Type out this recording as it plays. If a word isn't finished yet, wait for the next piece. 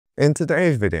In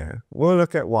today's video, we'll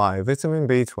look at why vitamin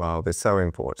B12 is so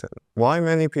important, why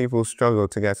many people struggle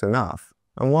to get enough,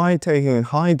 and why taking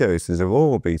high doses of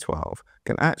oral B12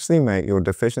 can actually make your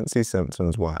deficiency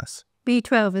symptoms worse.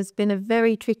 B12 has been a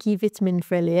very tricky vitamin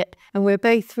for Elliot, and we're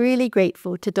both really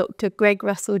grateful to Dr. Greg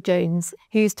Russell-Jones,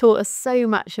 who's taught us so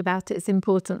much about its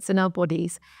importance in our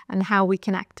bodies and how we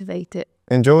can activate it.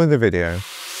 Enjoy the video.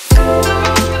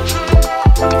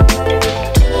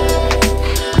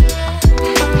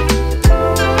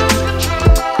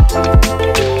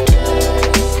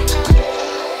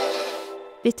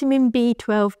 Vitamin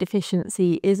B12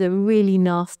 deficiency is a really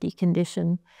nasty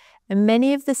condition, and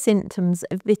many of the symptoms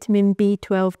of vitamin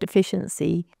B12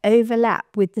 deficiency overlap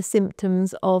with the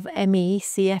symptoms of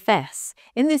ME/CFS.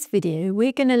 In this video,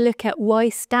 we're going to look at why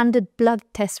standard blood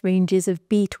test ranges of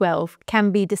B12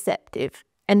 can be deceptive,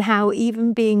 and how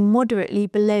even being moderately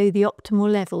below the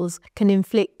optimal levels can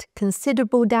inflict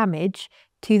considerable damage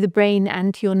to the brain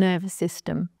and to your nervous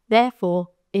system. Therefore,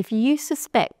 if you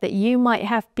suspect that you might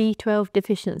have B12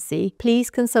 deficiency, please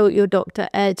consult your doctor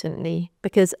urgently,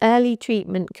 because early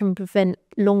treatment can prevent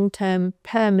long-term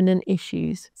permanent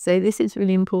issues. So this is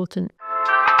really important.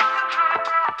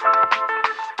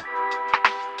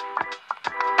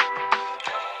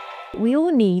 We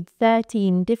all need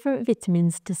 13 different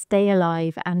vitamins to stay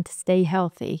alive and to stay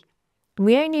healthy.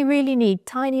 We only really need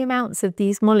tiny amounts of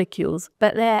these molecules,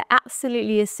 but they're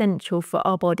absolutely essential for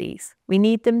our bodies. We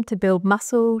need them to build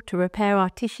muscle, to repair our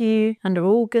tissue and our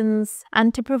organs,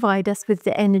 and to provide us with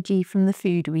the energy from the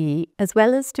food we eat, as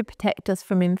well as to protect us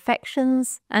from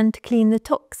infections and to clean the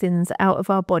toxins out of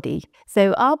our body.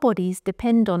 So our bodies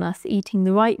depend on us eating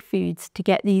the right foods to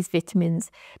get these vitamins,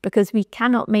 because we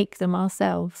cannot make them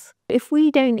ourselves. If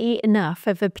we don't eat enough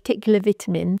of a particular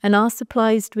vitamin and our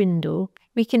supplies dwindle,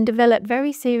 we can develop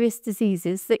very serious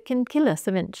diseases that can kill us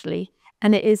eventually.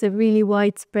 And it is a really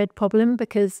widespread problem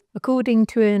because, according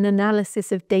to an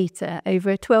analysis of data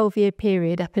over a 12-year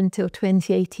period up until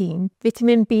 2018,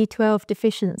 vitamin B12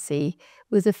 deficiency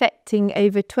was affecting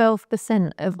over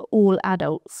 12% of all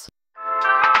adults.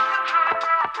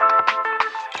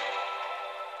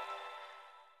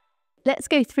 Let's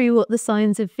go through what the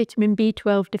signs of vitamin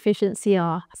B12 deficiency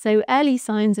are. So early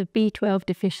signs of B12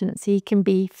 deficiency can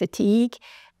be fatigue,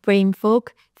 brain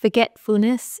fog,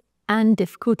 forgetfulness, and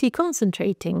difficulty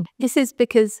concentrating. This is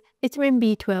because vitamin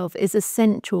B12 is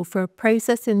essential for a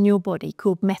process in your body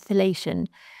called methylation.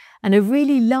 And a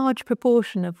really large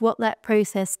proportion of what that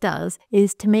process does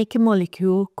is to make a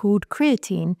molecule called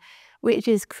creatine, which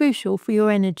is crucial for your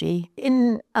energy.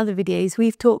 In other videos,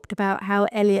 we've talked about how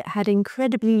Elliot had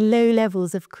incredibly low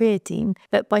levels of creatine,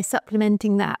 but by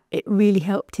supplementing that, it really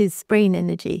helped his brain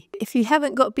energy. If you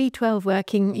haven't got B12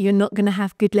 working, you're not going to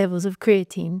have good levels of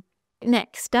creatine.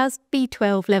 Next, as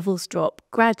B12 levels drop,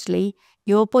 gradually,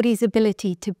 your body's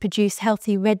ability to produce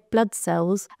healthy red blood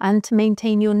cells and to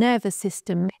maintain your nervous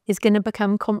system is going to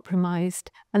become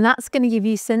compromised. And that's going to give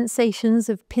you sensations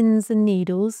of pins and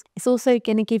needles. It's also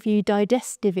going to give you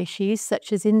digestive issues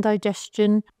such as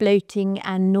indigestion, bloating,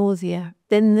 and nausea.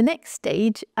 Then the next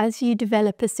stage, as you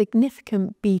develop a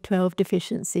significant B12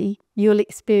 deficiency, you'll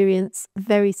experience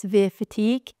very severe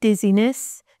fatigue,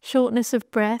 dizziness, shortness of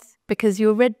breath, because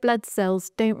your red blood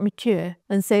cells don't mature,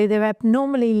 and so they're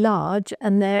abnormally large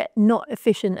and they're not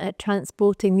efficient at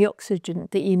transporting the oxygen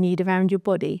that you need around your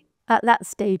body. At that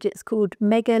stage, it's called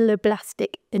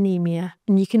megaloblastic anemia.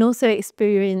 And you can also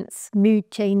experience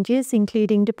mood changes,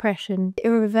 including depression,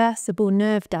 irreversible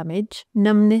nerve damage,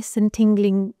 numbness and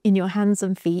tingling in your hands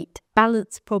and feet,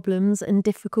 balance problems and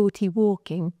difficulty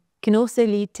walking. It can also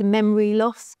lead to memory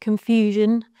loss,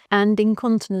 confusion, and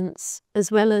incontinence,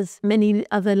 as well as many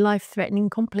other life-threatening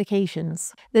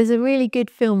complications. There's a really good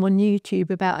film on YouTube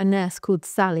about a nurse called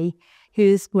Sally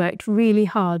who's worked really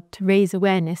hard to raise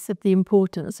awareness of the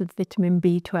importance of vitamin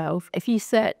B12. If you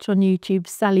search on YouTube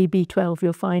Sally B12,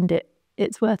 you'll find it.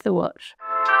 It's worth a watch.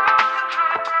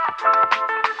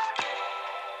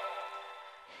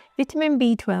 Vitamin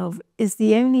B12 is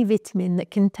the only vitamin that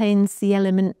contains the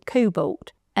element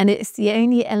cobalt, and it's the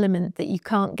only element that you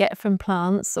can't get from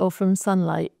plants or from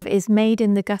sunlight. It is made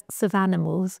in the guts of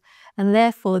animals, and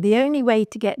therefore the only way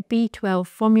to get B12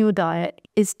 from your diet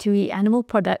is to eat animal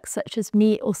products such as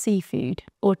meat or seafood,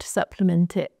 or to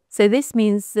supplement it. So this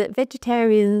means that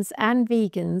vegetarians and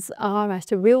vegans are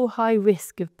at a real high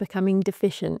risk of becoming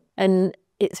deficient, and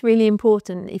it's really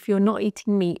important, if you're not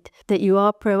eating meat, that you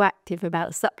are proactive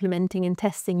about supplementing and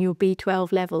testing your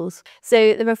B12 levels.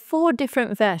 So there are 4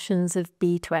 different versions of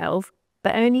B12,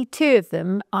 but only 2 of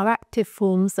them are active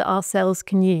forms that our cells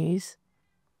can use.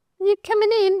 You're coming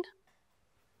in.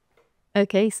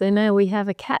 Okay, so now we have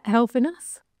a cat helping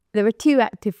us. There are two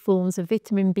active forms of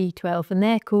vitamin B12, and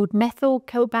they're called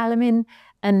methylcobalamin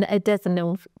and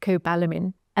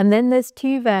adenosylcobalamin. And then there's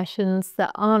two versions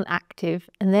that aren't active,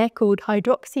 and they're called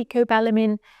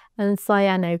hydroxycobalamin and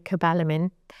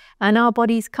cyanocobalamin. And our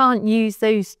bodies can't use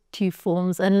those two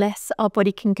forms unless our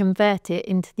body can convert it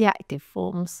into the active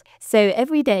forms. So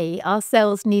every day our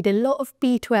cells need a lot of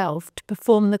B12 to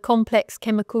perform the complex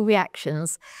chemical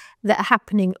reactions that are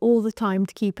happening all the time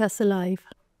to keep us alive.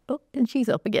 Oh, and she's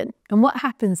up again. And what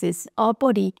happens is our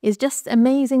body is just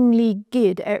amazingly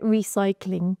good at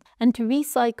recycling. And to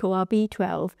recycle our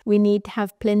B12, we need to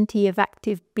have plenty of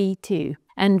active B2.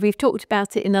 And we've talked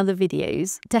about it in other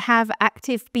videos. To have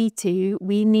active B2,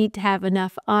 we need to have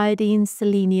enough iodine,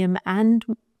 selenium, and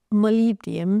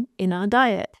molybdenum in our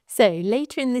diet. So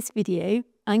later in this video,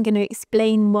 I'm going to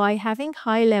explain why having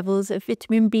high levels of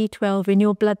vitamin B12 in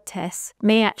your blood tests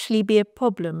may actually be a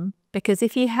problem. Because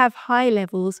if you have high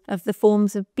levels of the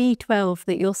forms of B12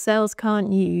 that your cells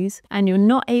can't use and you're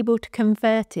not able to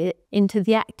convert it into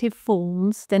the active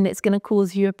forms, then it's going to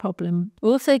cause you a problem.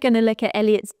 We're also going to look at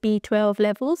Elliot's B12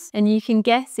 levels, and you can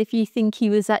guess if you think he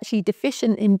was actually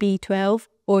deficient in B12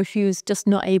 or if he was just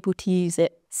not able to use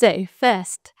it. So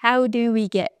first, how do we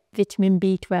get vitamin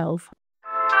B12?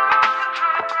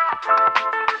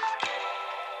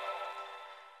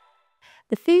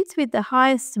 The foods with the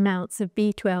highest amounts of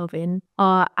B12 in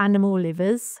are animal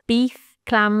livers, beef,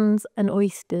 clams and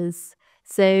oysters.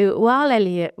 So while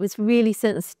Elliot was really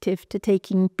sensitive to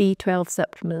taking B12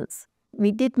 supplements,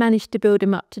 we did manage to build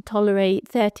him up to tolerate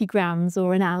 30 grams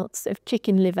or an ounce of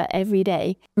chicken liver every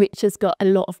day, which has got a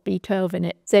lot of B12 in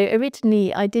it. So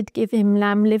originally I did give him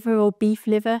lamb liver or beef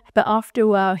liver, but after a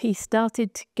while he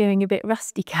started going a bit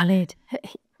rusty coloured.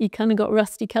 He kind of got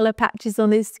rusty colour patches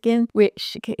on his skin,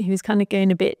 which he was kind of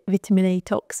going a bit vitamin A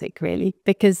toxic really,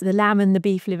 because the lamb and the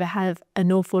beef liver have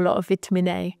an awful lot of vitamin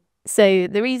A. So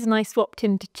the reason I swapped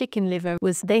him to chicken liver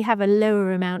was they have a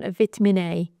lower amount of vitamin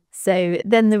A. So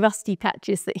then the rusty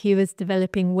patches that he was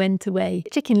developing went away.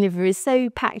 Chicken liver is so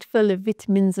packed full of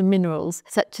vitamins and minerals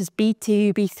such as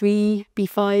B2, B3,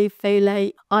 B5,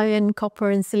 folate, iron, copper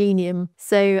and selenium.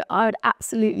 So I would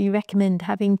absolutely recommend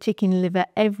having chicken liver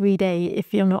every day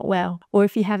if you're not well or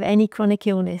if you have any chronic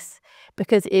illness,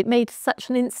 because it made such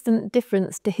an instant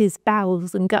difference to his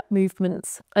bowels and gut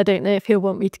movements. I don't know if he'll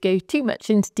want me to go too much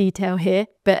into detail here,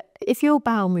 but if your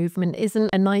bowel movement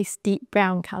isn't a nice deep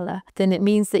brown colour, then it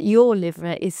means that your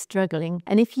liver is struggling.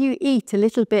 And if you eat a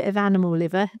little bit of animal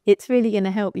liver, it's really going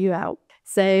to help you out.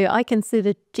 So I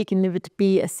consider chicken liver to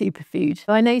be a superfood.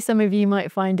 I know some of you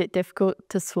might find it difficult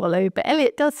to swallow, but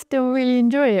Elliot does still really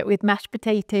enjoy it with mashed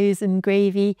potatoes and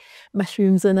gravy,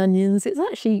 mushrooms and onions. It's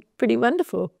actually pretty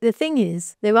wonderful. The thing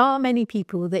is, there are many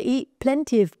people that eat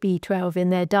plenty of B12 in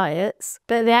their diets,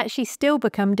 but they actually still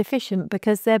become deficient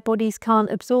because their bodies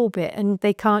can't absorb it and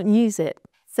they can't use it.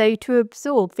 So to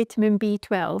absorb vitamin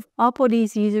B12, our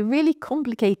bodies use a really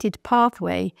complicated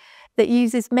pathway that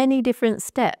uses many different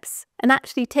steps, and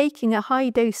actually taking a high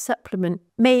dose supplement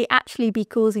may actually be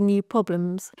causing you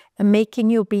problems and making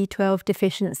your B12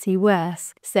 deficiency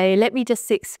worse. So let me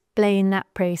just explain that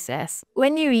process.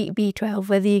 When you eat B12,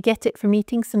 whether you get it from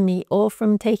eating some meat or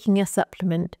from taking a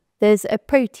supplement, there's a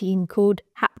protein called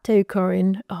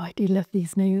haptocorrin. Oh, I do love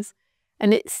these names.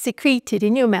 And it's secreted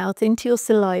in your mouth into your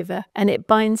saliva, and it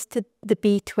binds to the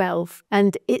B12,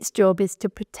 and its job is to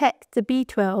protect the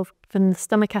B12 from the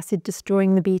stomach acid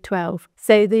destroying the B12.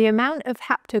 So the amount of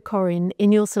haptocorrin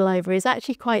in your saliva is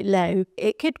actually quite low.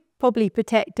 It could probably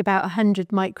protect about 100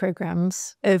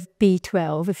 micrograms of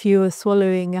B12 if you were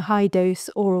swallowing a high dose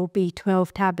oral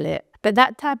B12 tablet. But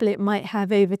that tablet might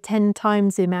have over 10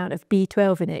 times the amount of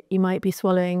B12 in it. You might be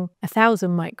swallowing 1,000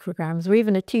 micrograms or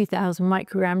even a 2,000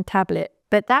 microgram tablet.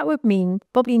 But that would mean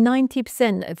probably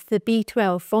 90% of the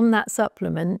B12 from that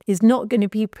supplement is not going to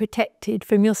be protected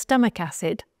from your stomach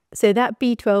acid. So that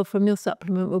B12 from your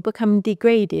supplement will become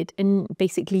degraded and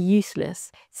basically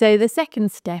useless. So the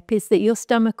second step is that your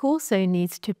stomach also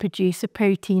needs to produce a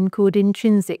protein called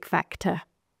intrinsic factor.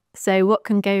 So what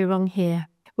can go wrong here?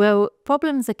 Well,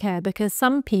 problems occur because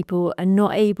some people are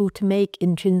not able to make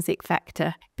intrinsic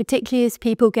factor, particularly as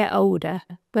people get older.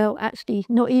 Well, actually,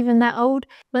 not even that old.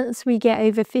 Once we get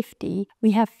over 50,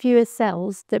 we have fewer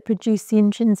cells that produce the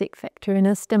intrinsic factor in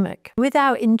our stomach.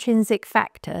 Without intrinsic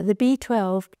factor, the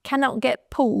B12 cannot get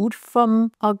pulled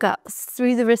from our guts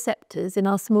through the receptors in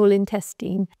our small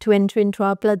intestine to enter into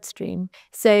our bloodstream.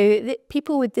 So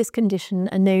people with this condition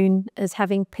are known as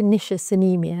having pernicious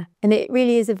anemia. And it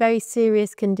really is a very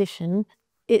serious condition.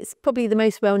 It's probably the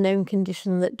most well-known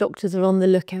condition that doctors are on the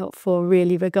lookout for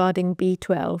really regarding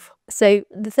B12. So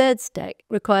the third step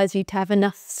requires you to have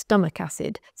enough stomach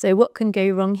acid. So what can go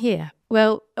wrong here?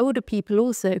 Well, older people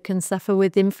also can suffer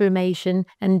with inflammation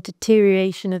and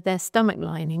deterioration of their stomach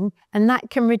lining, and that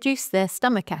can reduce their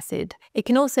stomach acid. It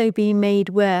can also be made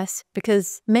worse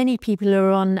because many people are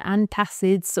on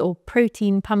antacids or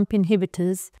protein pump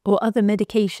inhibitors or other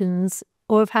medications,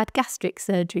 or have had gastric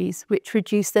surgeries which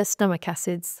reduce their stomach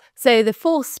acids. So the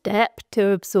fourth step to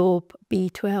absorb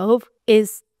B12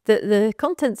 is that the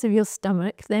contents of your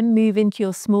stomach then move into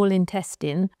your small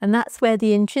intestine, and that's where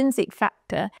the intrinsic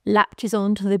factor latches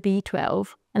onto the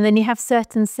B12. And then you have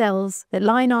certain cells that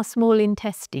line our small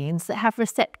intestines that have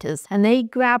receptors, and they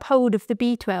grab hold of the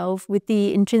B12 with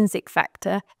the intrinsic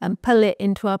factor and pull it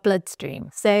into our bloodstream.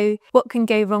 So what can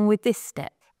go wrong with this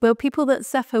step? Well, people that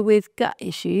suffer with gut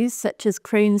issues, such as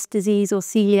Crohn's disease or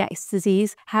celiac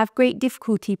disease, have great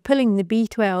difficulty pulling the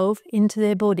B12 into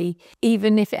their body,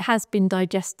 even if it has been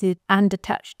digested and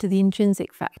attached to the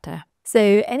intrinsic factor.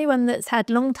 So anyone that's had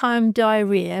long-time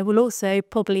diarrhea will also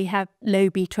probably have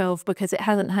low B12 because it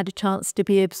hasn't had a chance to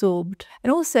be absorbed.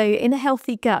 And also, in a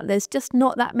healthy gut, there's just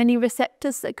not that many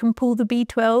receptors that can pull the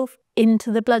B12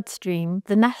 into the bloodstream.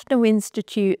 The National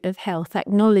Institute of Health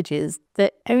acknowledges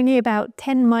that only about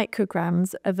 10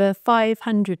 micrograms of a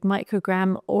 500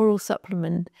 microgram oral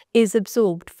supplement is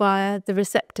absorbed via the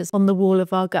receptors on the wall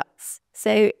of our guts.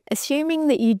 So assuming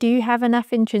that you do have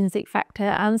enough intrinsic factor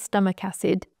and stomach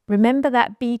acid, remember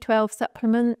that B12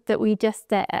 supplement that we just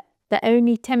said, that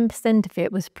only 10% of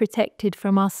it was protected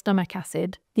from our stomach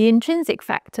acid. The intrinsic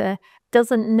factor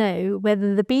doesn't know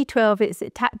whether the B12 it's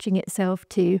attaching itself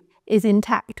to is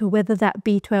intact or whether that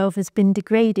B12 has been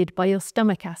degraded by your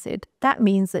stomach acid. That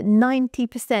means that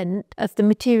 90% of the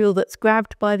material that's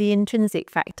grabbed by the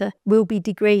intrinsic factor will be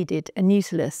degraded and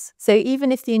useless. So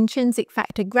even if the intrinsic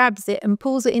factor grabs it and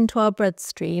pulls it into our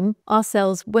bloodstream, our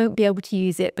cells won't be able to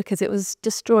use it because it was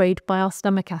destroyed by our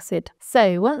stomach acid.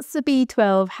 So once the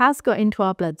B12 has got into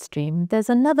our bloodstream, there's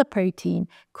another protein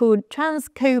called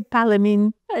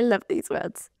transcobalamin. I love these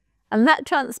words. And that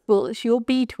transports your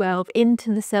B12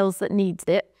 into the cells that needs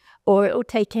it, or it will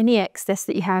take any excess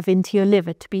that you have into your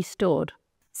liver to be stored.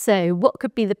 So what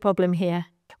could be the problem here?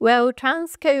 Well,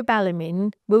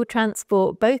 transcobalamin will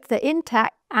transport both the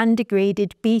intact and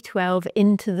degraded B12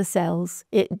 into the cells.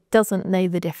 It doesn't know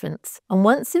the difference. And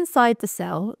once inside the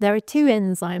cell, there are two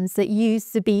enzymes that use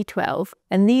the B12,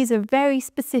 and these are very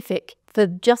specific for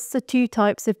just the two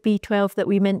types of B12 that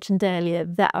we mentioned earlier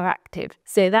that are active.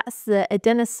 So that's the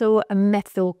adenosyl and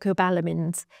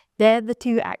methylcobalamins. They're the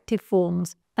two active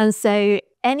forms. And so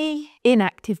any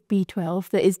inactive B12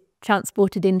 that is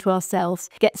transported into our cells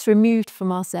gets removed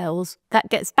from our cells. That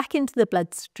gets back into the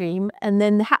bloodstream, and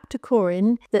then the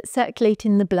haptocorin that's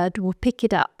circulating in the blood will pick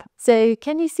it up. So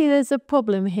can you see there's a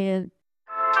problem here?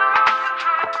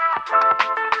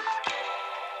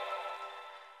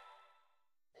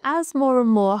 As more and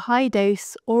more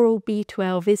high-dose oral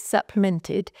B12 is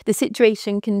supplemented, the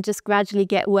situation can just gradually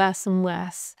get worse and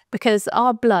worse because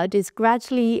our blood is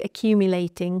gradually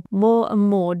accumulating more and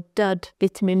more dud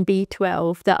vitamin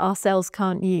B12 that our cells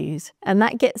can't use. And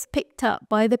that gets picked up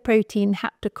by the protein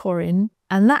haptocorin.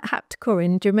 And that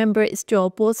haptocorin, do you remember its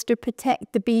job was to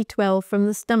protect the B12 from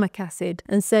the stomach acid?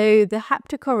 And so the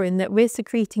haptocorin that we're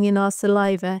secreting in our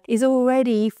saliva is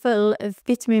already full of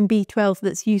vitamin B12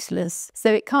 that's useless.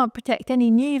 So it can't protect any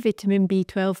new vitamin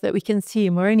B12 that we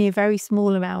consume, or only a very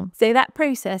small amount. So that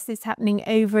process is happening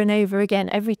over and over again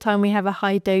every time we have a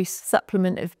high dose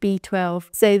supplement of B12.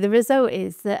 So the result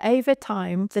is that over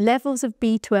time, the levels of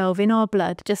B12 in our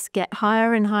blood just get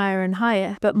higher and higher and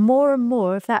higher, but more and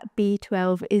more of that B12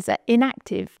 is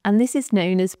inactive, and this is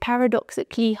known as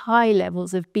paradoxically high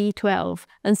levels of B12.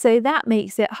 And so that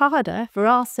makes it harder for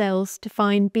our cells to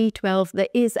find B12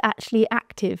 that is actually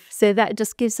active. So that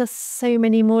just gives us so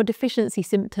many more deficiency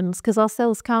symptoms because our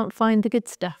cells can't find the good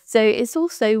stuff. So it's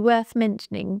also worth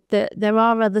mentioning that there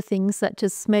are other things such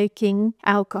as smoking,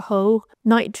 alcohol,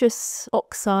 nitrous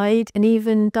oxide, and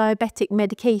even diabetic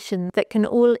medication that can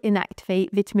all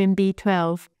inactivate vitamin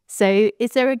B12. So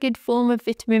is there a good form of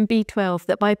vitamin B12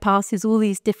 that bypasses all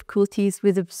these difficulties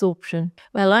with absorption?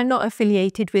 Well, I'm not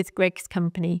affiliated with Greg's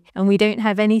company and we don't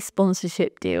have any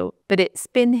sponsorship deal, but it's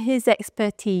been his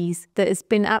expertise that has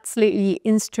been absolutely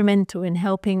instrumental in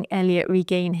helping Elliot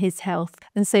regain his health.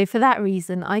 And so for that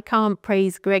reason, I can't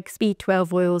praise Greg's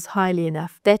B12 oils highly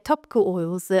enough. They're topical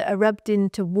oils that are rubbed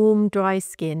into warm, dry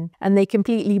skin, and they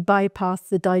completely bypass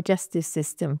the digestive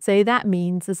system. So that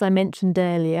means, as I mentioned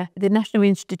earlier, the National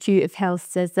Institute of Health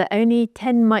says that only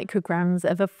 10 micrograms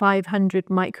of a 500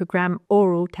 microgram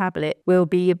oral tablet will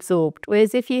be absorbed.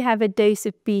 Whereas if you have a dose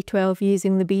of B12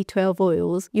 using the B12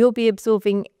 oils, you'll be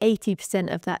absorbing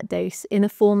 80% of that dose in a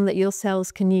form that your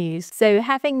cells can use. So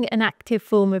having an active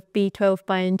form of B12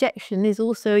 by injection is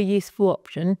also a useful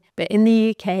option, but in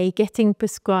the UK, getting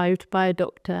prescribed by a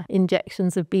doctor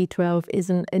injections of B12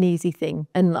 isn't an easy thing,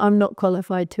 and I'm not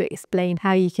qualified to explain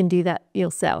how you can do that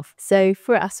yourself. So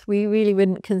for us, we really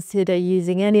wouldn't consider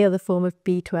using any other form of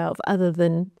B12 other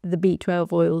than the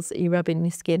B12 oils that you rub in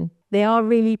your skin. They are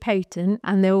really potent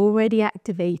and they're already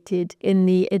activated in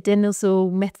the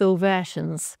adenosine methyl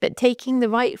versions. But taking the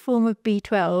right form of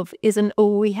B12 isn't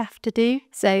all we have to do.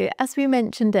 So as we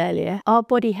mentioned earlier, our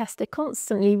body has to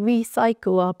constantly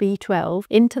recycle our B12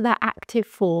 into that active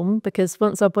form, because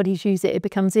once our bodies use it, it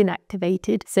becomes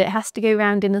inactivated. So it has to go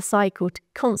around in a cycle to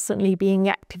constantly being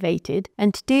activated.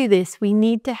 And to do this, we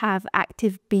need to have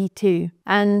active B2.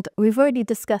 And we've already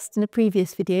discussed in a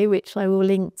previous video, which I will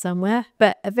link somewhere,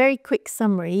 but a very quick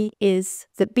summary is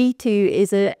that B2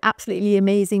 is an absolutely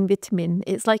amazing vitamin.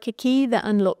 It's like a key that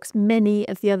unlocks many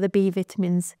of the other B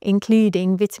vitamins,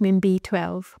 including vitamin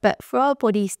B12. But for our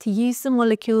bodies to use the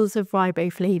molecules of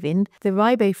riboflavin, the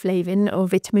riboflavin or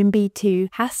vitamin B2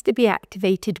 has to be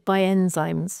activated by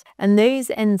enzymes. And those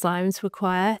enzymes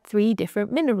require 3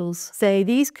 different minerals. So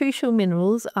these crucial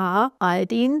minerals are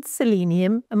iodine,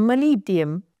 selenium, and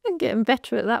molybdenum. I'm getting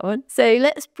better at that one. So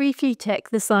let's briefly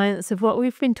check the science of what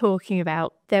we've been talking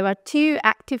about. There are 2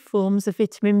 active forms of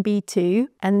vitamin B2,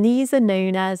 and these are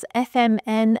known as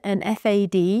FMN and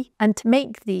FAD. And to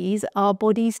make these, our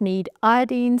bodies need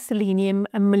iodine, selenium,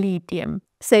 and molybdenum.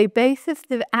 So both of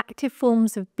the active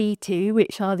forms of B2,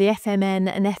 which are the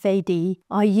FMN and FAD,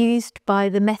 are used by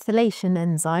the methylation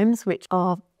enzymes, which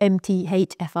are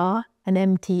MTHFR and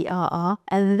MTRR,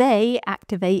 and they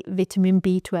activate vitamin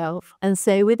B12. And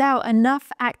so without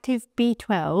enough active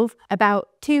B12, about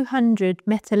 200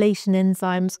 methylation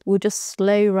enzymes will just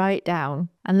slow right down.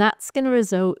 And that's going to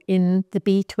result in the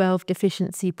B12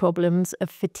 deficiency problems of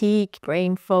fatigue,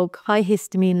 brain fog, high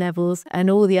histamine levels, and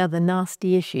all the other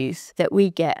nasty issues that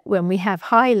we get when we have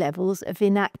high levels of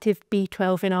inactive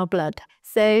B12 in our blood.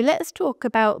 So let's talk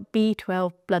about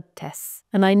B12 blood tests.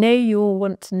 And I know you all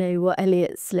want to know what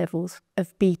Elliot's levels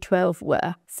of B12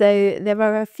 were. So there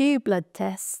are a few blood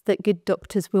tests that good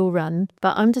doctors will run,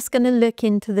 but I'm just going to look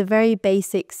into the very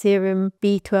basic serum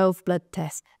B12 blood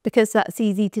test, because that's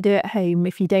easy to do at home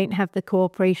if you don't have the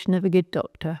cooperation of a good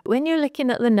doctor. When you're looking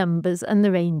at the numbers and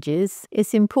the ranges,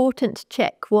 it's important to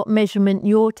check what measurement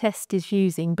your test is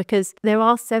using, because there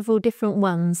are several different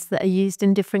ones that are used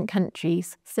in different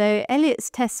countries. So Elliot's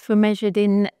tests were measured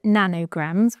in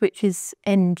nanograms, which is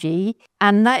NG,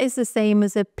 and that is the same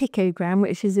as a picogram,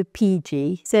 which is a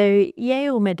PG. So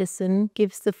Yale Medicine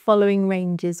gives the following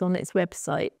ranges on its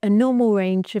website. A normal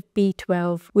range of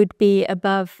B12 would be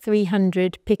above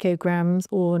 300 picograms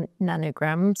or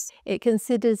nanograms. It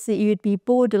considers that you would be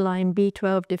borderline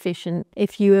B12 deficient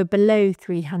if you were below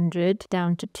 300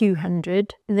 down to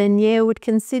 200. Then Yale would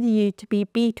consider you to be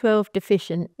B12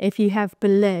 deficient if you have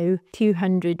below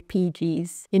 200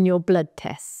 PGs in your blood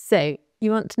tests. So you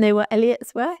want to know what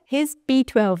Elliot's were? His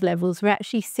B12 levels were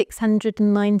actually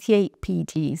 698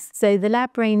 PGs. So the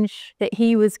lab range that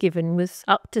he was given was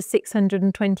up to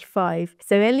 625.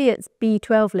 So Elliot's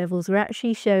B12 levels were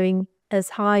actually showing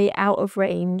as high out of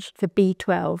range for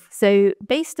B12. So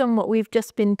based on what we've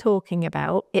just been talking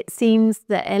about, it seems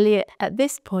that Elliot at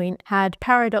this point had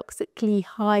paradoxically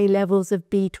high levels of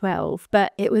B12,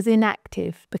 but it was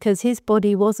inactive because his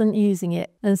body wasn't using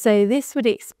it. And so this would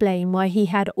explain why he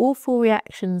had awful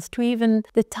reactions to even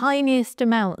the tiniest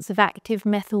amounts of active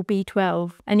methyl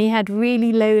B12, and he had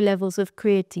really low levels of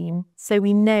creatine. So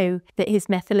we know that his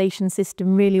methylation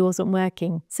system really wasn't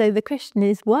working. So the question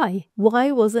is why?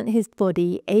 Why wasn't his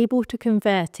body able to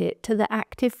convert it to the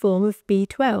active form of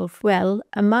B12? Well,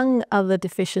 among other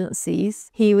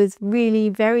deficiencies, he was really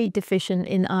very deficient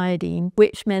in iodine,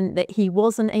 which meant that he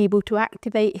wasn't able to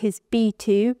activate his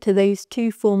B2 to those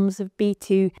 2 forms of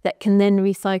B2 that can then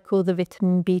recycle the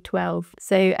vitamin B12.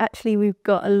 So actually we've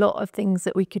got a lot of things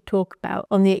that we could talk about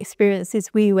on the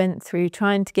experiences we went through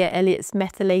trying to get Elliot's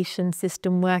methylation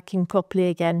system working properly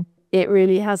again. It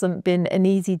really hasn't been an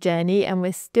easy journey and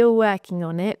we're still working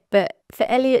on it, but For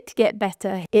Elliot to get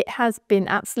better, it has been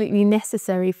absolutely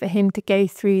necessary for him to go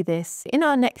through this. In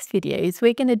our next videos,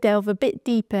 we're going to delve a bit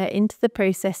deeper into the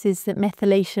processes that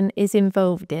methylation is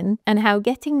involved in and how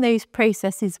getting those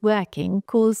processes working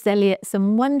caused Elliot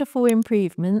some wonderful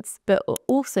improvements, but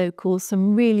also caused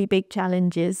some really big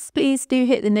challenges. Please do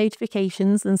hit the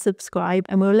notifications and subscribe,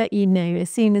 and we'll let you know as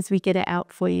soon as we get it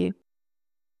out for you.